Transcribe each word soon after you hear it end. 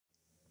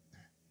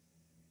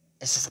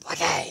This is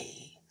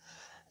Blackie,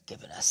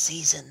 giving a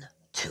season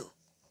 2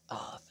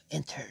 of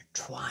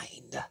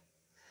Intertwined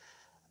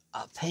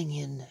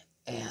opinion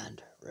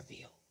and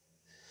review.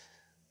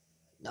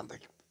 Number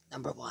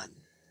number one,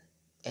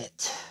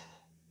 it.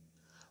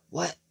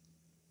 What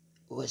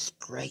was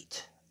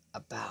great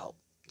about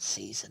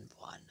season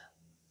 1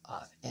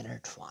 of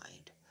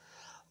Intertwined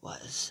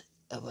was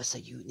it was a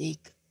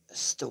unique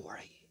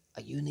story,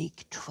 a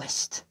unique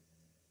twist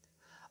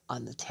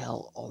on the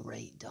tale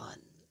already done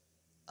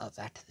of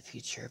Back to the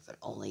Future, but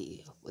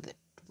only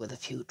with a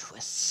few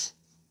twists.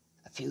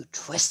 A few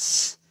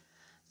twists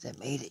that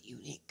made it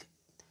unique.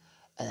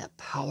 And a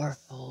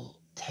powerful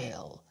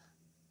tale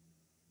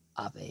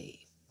of a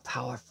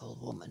powerful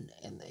woman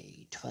in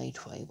the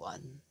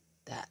 2021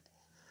 that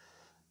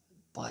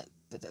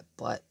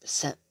but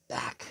sent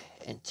back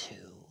into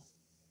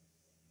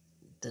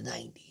the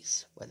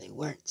 90s where they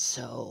weren't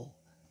so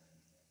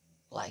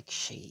like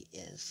she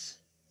is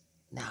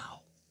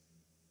now.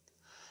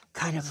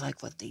 Kind of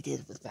like what they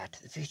did with Back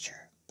to the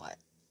Future, but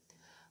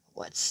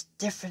what's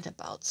different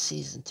about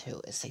season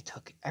 2 is they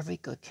took every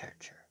good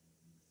character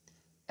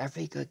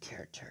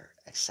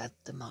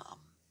except the mom,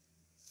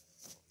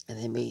 and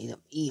they made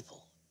them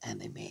evil,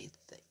 and they made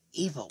the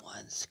evil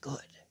ones good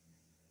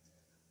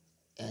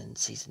in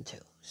season 2.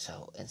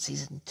 So in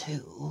season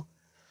 2,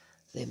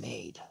 they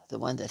made the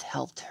one that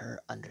helped her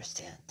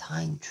understand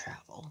time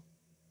travel,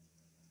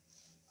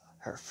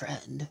 her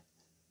friend,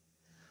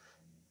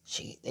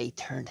 they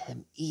turned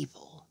him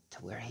evil to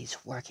where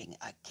he's working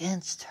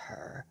against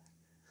her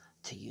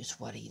to use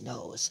what he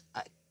knows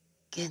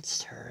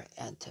against her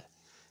and to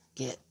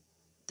get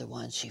the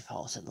one she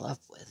falls in love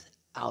with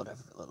out of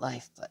her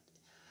life. But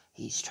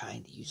he's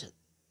trying to use it.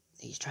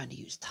 He's trying to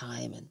use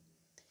time and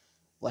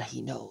what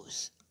he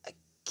knows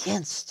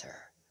against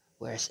her.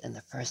 Whereas in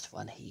the first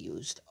one, he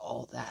used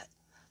all that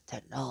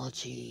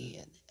technology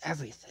and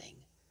everything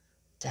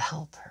to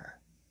help her.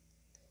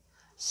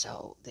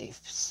 So they've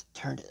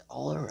turned it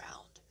all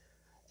around.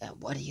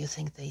 And what do you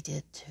think they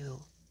did to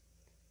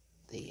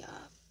the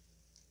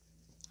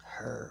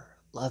her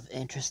love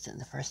interest in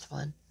the first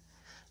one?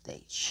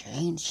 They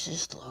changed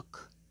his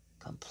look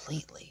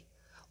completely,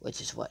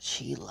 which is what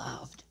she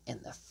loved in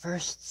the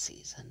first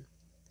season,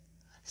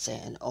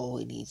 saying, "Oh,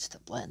 he needs to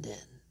blend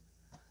in."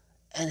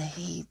 And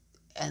he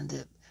and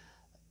the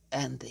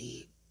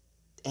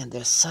and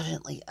there's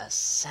suddenly a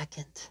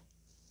second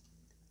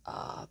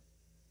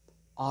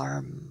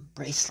arm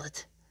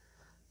bracelet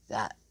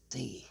that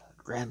the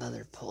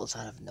grandmother pulls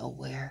out of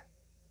nowhere.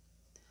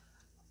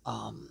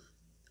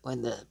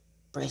 When the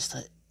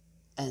bracelet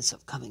ends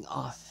up coming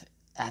off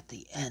at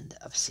the end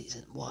of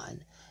season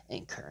 1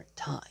 in current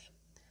time,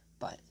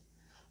 but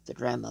the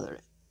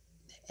grandmother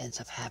ends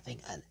up having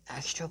an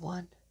extra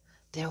one.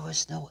 There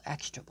was no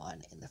extra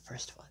one in the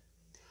first one,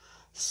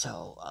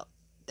 so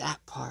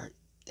that part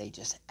they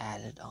just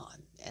added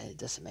on, and it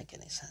doesn't make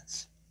any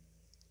sense.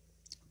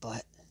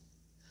 But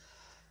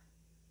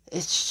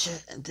it's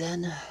just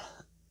then,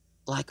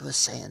 like I was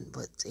saying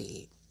with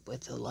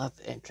the love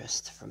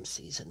interest from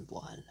season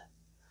 1,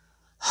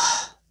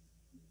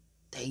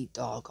 they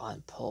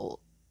doggone pull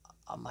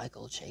a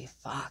Michael J.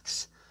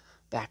 Fox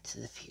Back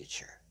to the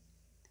Future.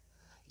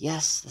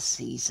 Yes, the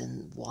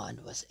season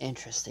 1 was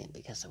interesting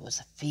because it was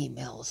a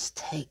female's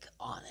take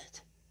on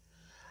it.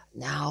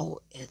 Now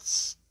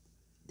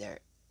they're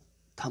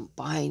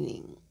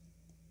combining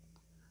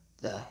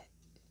the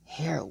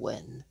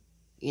heroine,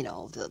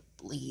 the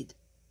lead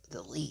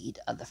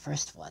of the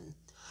first one,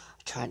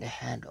 trying to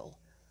handle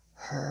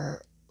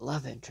her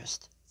love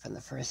interest from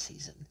the first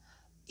season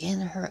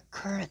in her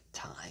current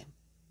time,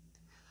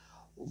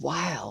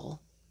 while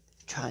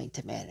trying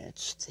to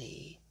manage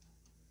the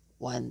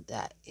one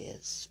that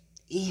is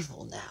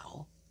evil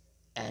now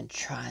and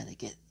trying to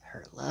get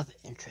her love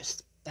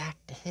interest back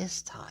to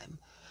his time,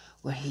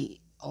 where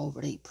he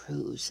already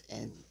proves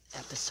in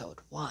episode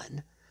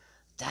 1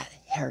 that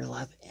her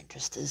love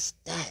interest is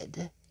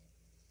dead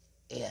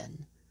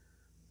in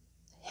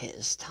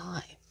his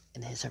time,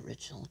 in his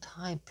original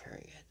time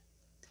period.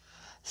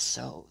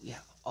 So you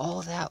have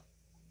all that.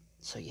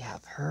 So you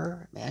have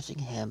her matching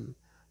him,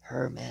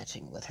 her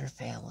matching with her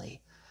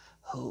family,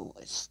 who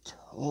is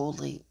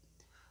totally,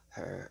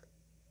 her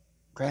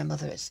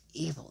grandmother is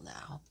evil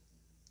now.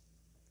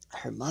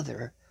 Her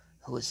mother,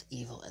 who was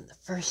evil in the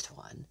first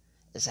one,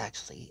 is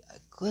actually a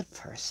good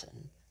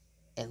person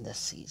in this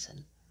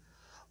season,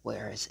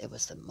 whereas it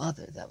was the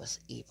mother that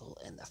was evil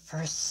in the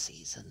first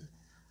season,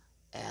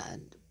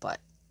 but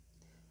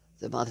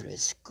the mother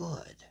is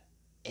good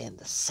in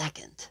the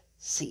second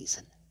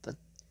season, but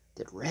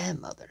the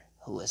grandmother,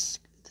 who was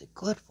the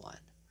good one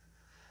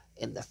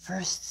in the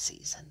first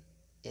season,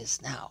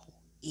 is now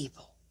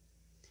evil.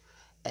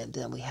 And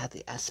then we have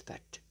the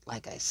aspect,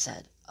 like I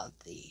said, of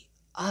the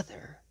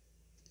other,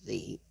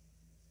 the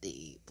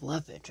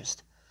love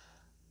interest,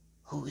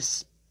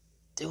 who's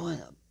doing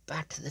a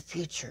Back to the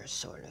Future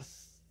sort of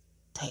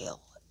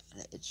tale.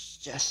 And it's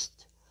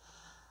just,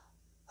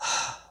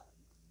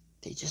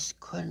 they just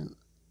couldn't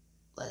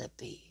let it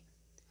be.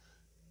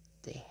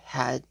 They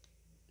had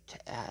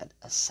to add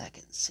a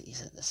second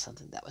season to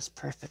something that was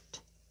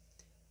perfect.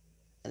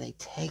 And they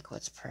take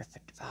what's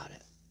perfect about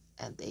it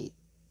and they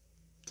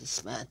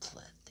dismantle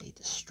it, they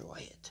destroy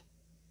it.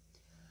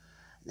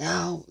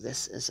 Now,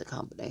 this is a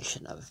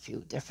combination of a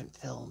few different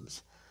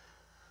films,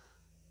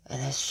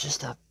 and it's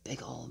just a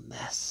big old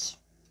mess.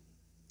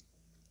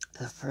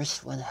 The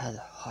first one had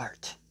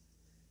heart,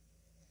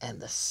 and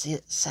the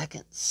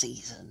second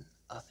season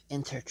of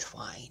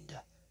Intertwined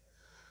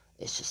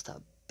is just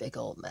a big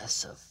old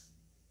mess of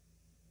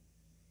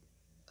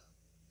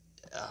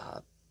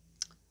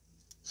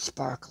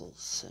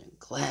sparkles and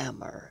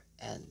glamour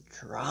and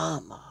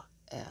drama,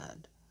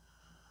 and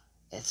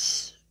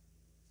it's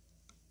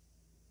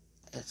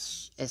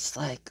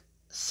like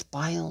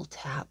Spinal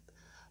Tap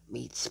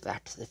meets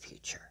Back to the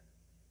Future.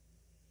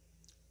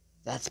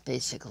 That's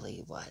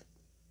basically what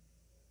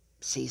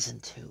season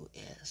 2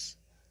 is.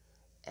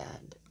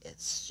 And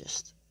it's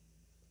just,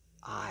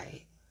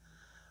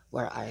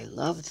 where I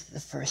loved the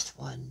first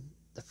one,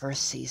 the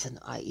first season,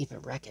 I even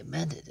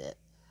recommended it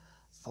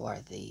for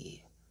the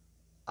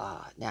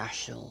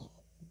National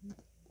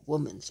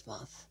Women's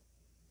Month.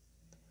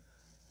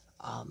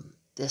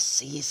 This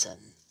season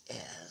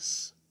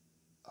is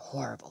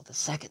horrible. The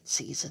second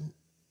season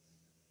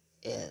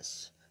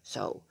is,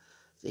 so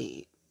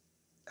the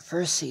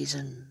first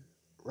season,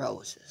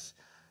 roses.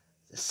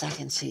 The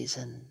second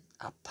season,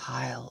 a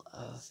pile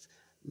of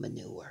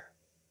manure.